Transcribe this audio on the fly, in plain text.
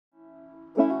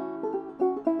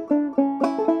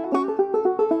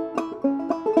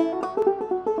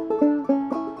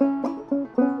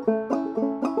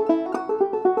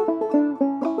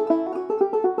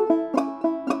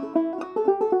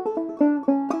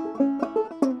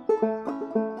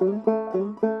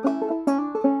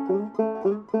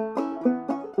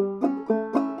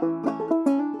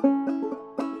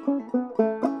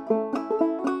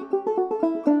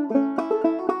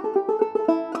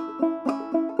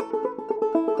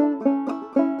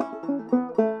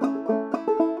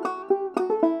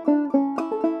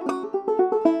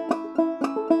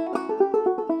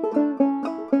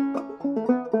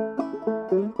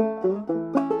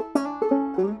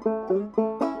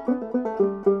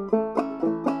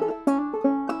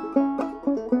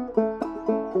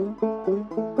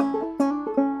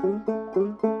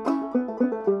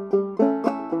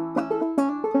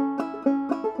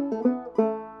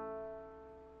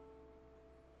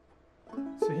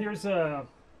So here's a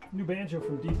new banjo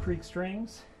from Deep Creek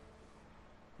Strings.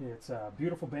 It's a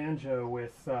beautiful banjo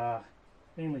with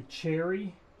mainly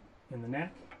cherry in the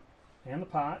neck and the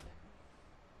pot,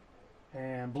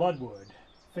 and bloodwood,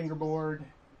 fingerboard,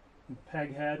 and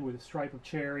peg head with a stripe of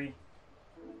cherry,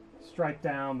 stripe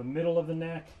down the middle of the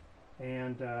neck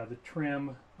and the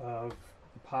trim of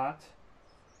the pot.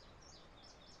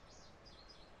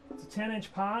 It's a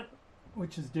 10-inch pot,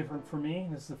 which is different for me.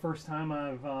 This is the first time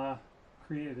I've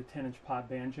created a 10-inch pot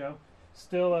banjo.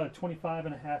 Still a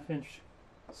 25.5-inch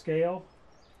scale,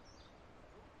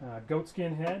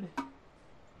 goatskin head.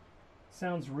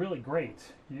 Sounds really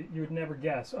great. You would never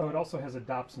guess. Oh, it also has a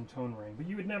Dobson tone ring, but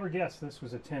you would never guess this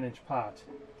was a 10-inch pot.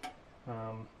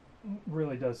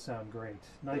 Really does sound great.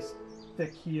 Nice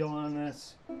thick heel on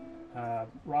this,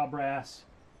 raw brass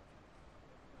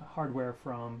hardware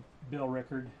from Bill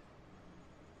Rickard,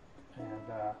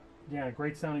 and yeah,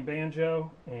 great sounding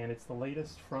banjo, and it's the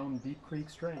latest from Deep Creek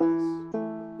Strings.